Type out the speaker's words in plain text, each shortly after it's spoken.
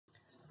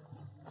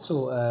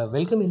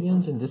Welcome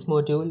aliens in this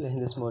module. In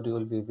this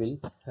module, we will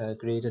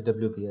create a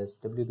WBS.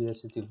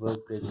 WBS is the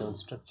work breakdown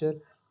structure,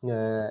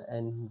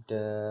 and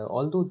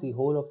although the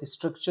whole of the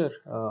structure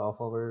of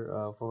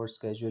our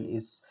schedule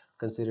is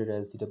considered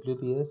as the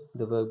WBS,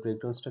 the work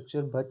breakdown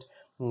structure, but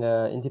in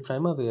the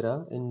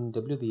Primavera in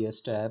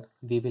WBS tab,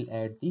 we will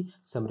add the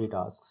summary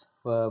tasks.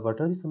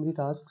 What are the summary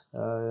tasks?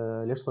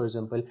 Let's, for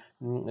example,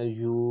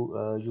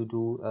 you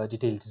do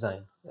detailed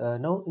design.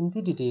 Now in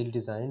the detailed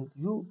design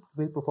you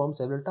will perform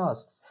several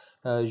tasks.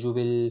 You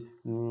will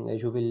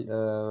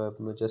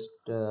just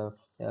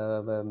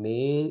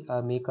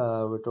make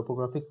a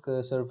topographic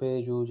survey.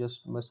 You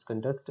just must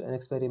conduct an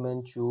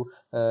experiment. You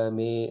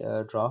may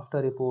draft a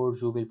report.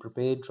 You will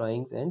prepare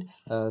drawings, and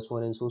so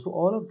on and so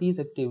all of these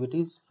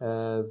activities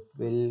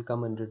will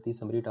come under the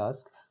summary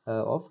task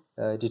of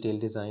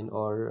detailed design,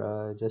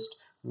 or just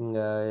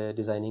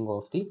designing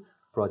of the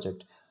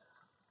project.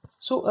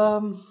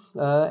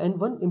 And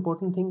one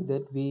important thing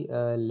that we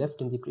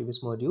left in the previous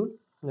module,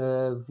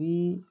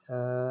 we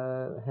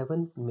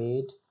haven't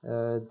made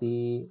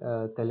the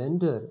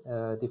calendar,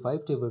 the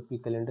 5-day work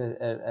week calendar,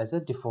 as a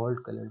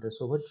default calendar.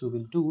 So what you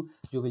will do,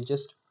 you will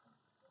just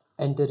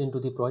enter into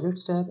the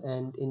projects tab,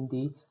 and in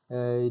the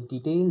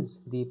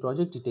details, the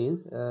project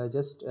details,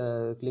 just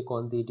click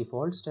on the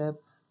defaults tab,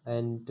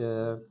 and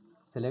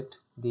select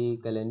the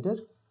calendar,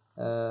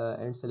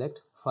 and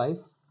select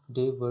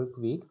 5-day work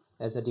week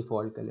as a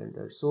default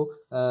calendar. So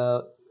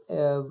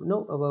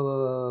no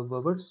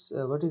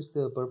what is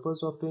the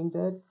purpose of doing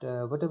that?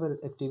 Whatever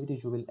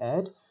activities you will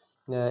add,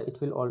 it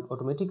will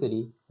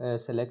automatically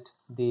select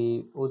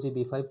the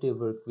OGB 5-day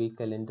work week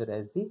calendar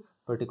as the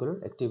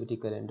particular activity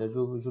calendar.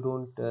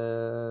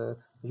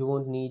 You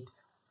won't need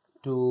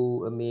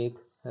to make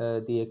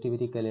the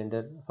activity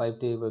calendar,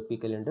 5-day work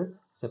week calendar,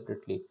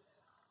 separately.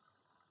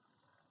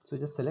 So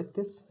just select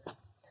this.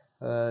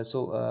 So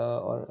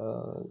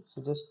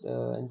just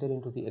enter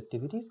into the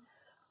activities.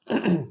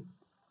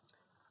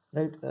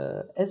 Right,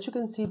 as you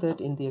can see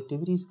that in the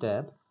activities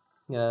tab,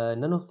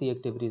 none of the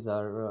activities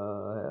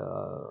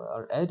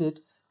are added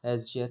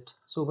as yet.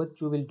 So what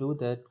you will do,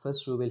 that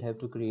first you will have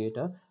to create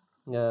a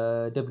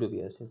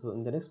WBS. So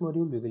in the next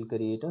module we will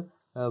create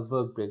a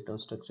work breakdown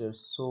structure.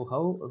 So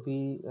how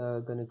we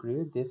gonna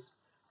create this?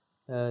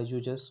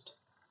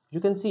 You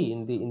can see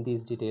in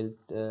these detailed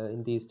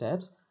in these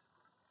tabs.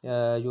 You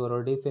are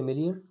already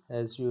familiar,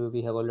 as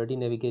we have already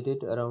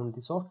navigated around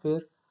the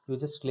software. You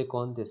just click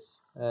on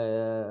this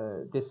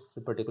this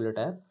particular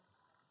tab.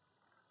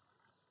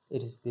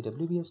 It is the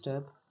WBS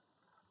tab.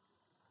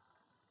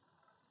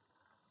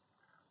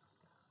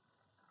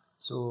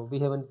 So we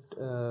haven't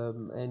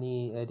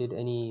added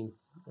any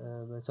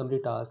summary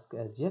task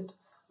as yet.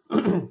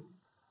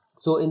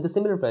 So in a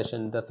similar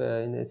fashion,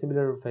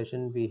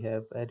 we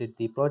have added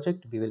the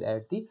project. We will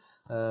add the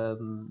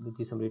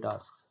summary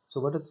tasks. So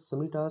what are the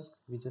summary tasks?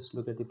 We just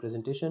look at the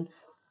presentation.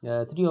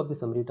 3 of the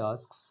summary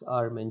tasks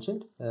are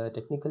mentioned: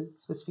 technical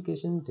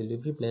specification,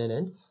 delivery plan,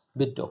 and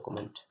bid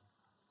document.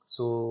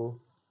 So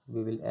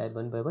we will add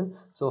one by one.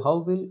 So how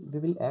we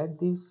will add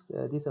these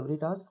summary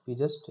tasks? We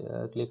just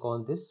click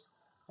on this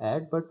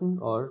add button,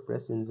 or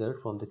press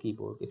insert from the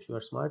keyboard. If you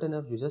are smart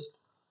enough,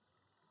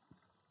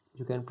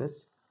 you can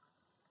press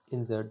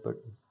insert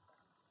button.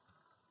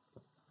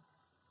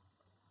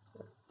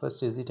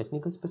 First is the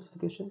technical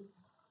specification.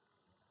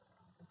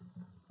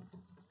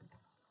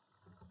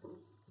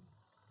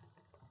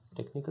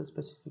 Technical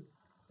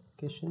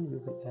specification you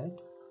will add.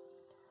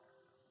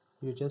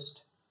 You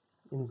just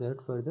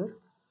insert further,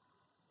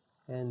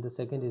 and the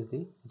second is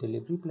the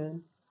delivery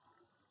plan.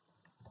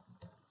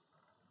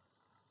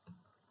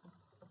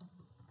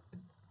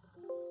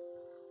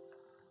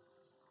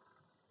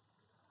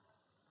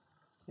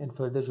 And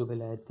further you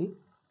will add the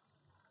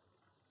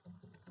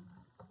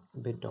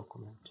bid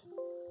document.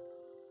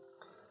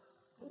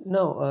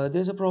 Now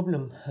there's a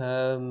problem.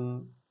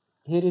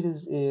 Here it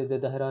is,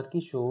 the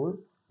hierarchy shows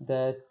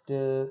that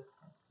the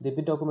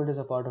bid document is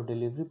a part of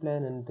delivery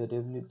plan, and the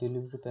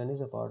delivery plan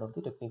is a part of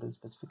the technical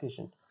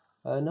specification.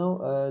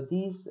 Now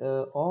these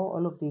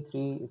all of the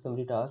 3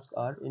 summary tasks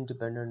are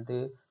independent.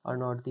 They are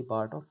not the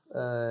part of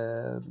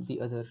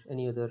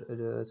any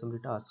other summary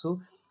task.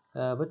 So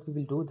what we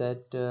will do,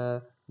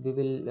 that we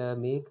will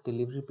make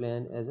delivery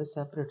plan as a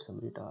separate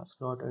summary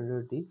task, not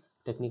under the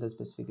technical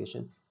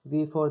specification.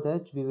 For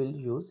that we will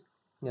use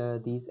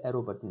these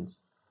arrow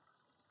buttons.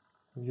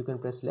 You can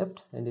press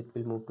left and it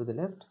will move to the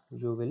left.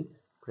 You will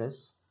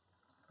press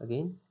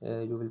again,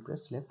 you will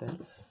press left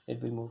and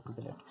it will move to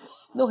the left.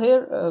 Now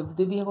here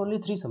we have only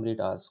 3 summary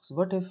tasks.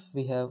 What if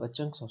we have a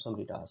chunks of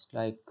summary tasks?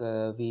 Like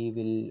we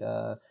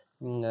will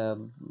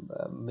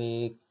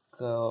make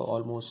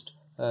almost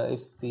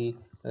if we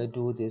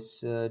do this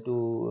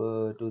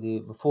to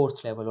the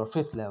 4th level or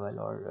 5th level,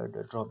 or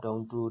drop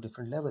down to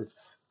different levels.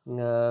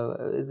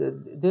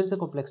 There's a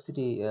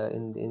complexity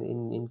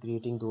in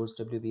creating those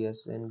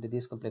WBS, and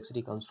this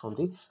complexity comes from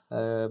the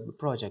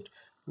project.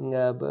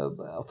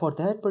 For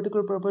that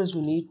particular purpose,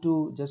 you need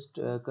to just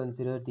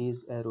consider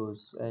these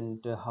arrows,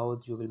 and how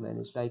you will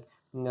manage. Like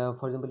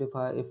For example,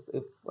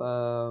 if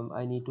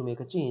I need to make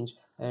a change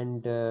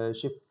and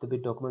shift the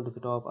bit document to the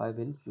top, I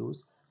will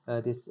use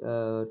this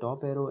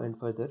top arrow, and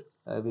further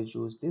I will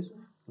use this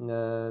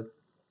uh,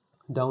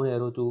 down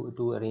arrow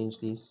to arrange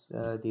these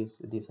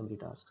summary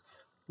tasks.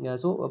 Yeah,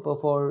 so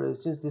for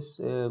since this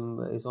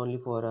is only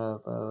for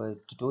a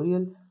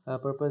tutorial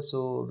purpose,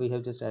 so we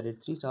have just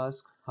added three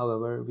tasks.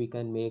 However, we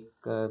can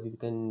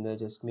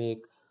just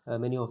make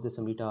many of the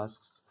summary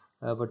tasks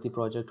what the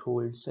project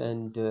holds,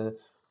 and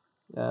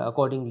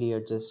accordingly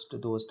adjust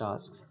those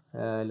tasks.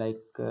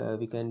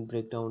 We can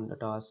break down the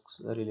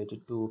tasks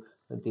related to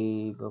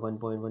the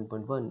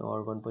 1.1.1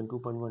 or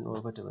 1.2.1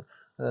 or whatever.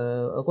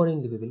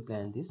 Accordingly, we will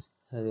plan this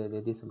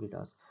summary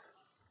task.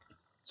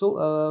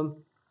 So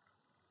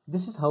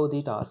this is how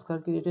the tasks are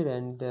created,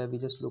 and we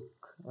just look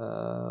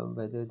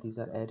whether these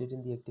are added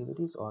in the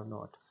activities or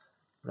not.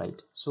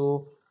 Right.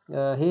 So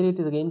here it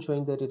is again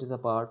showing that it is a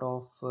part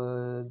of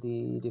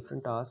the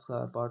different tasks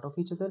are part of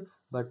each other,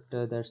 but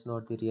that's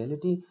not the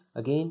reality.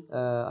 Again,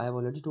 I have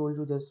already told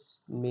you,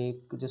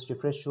 just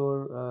refresh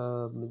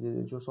your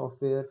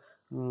software,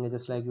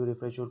 just like you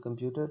refresh your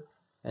computer,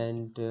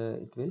 and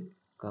it will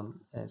come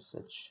as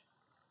such.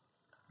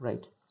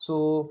 Right.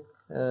 So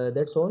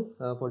that's all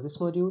for this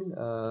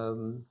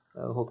module.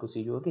 Hope to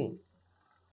see you again.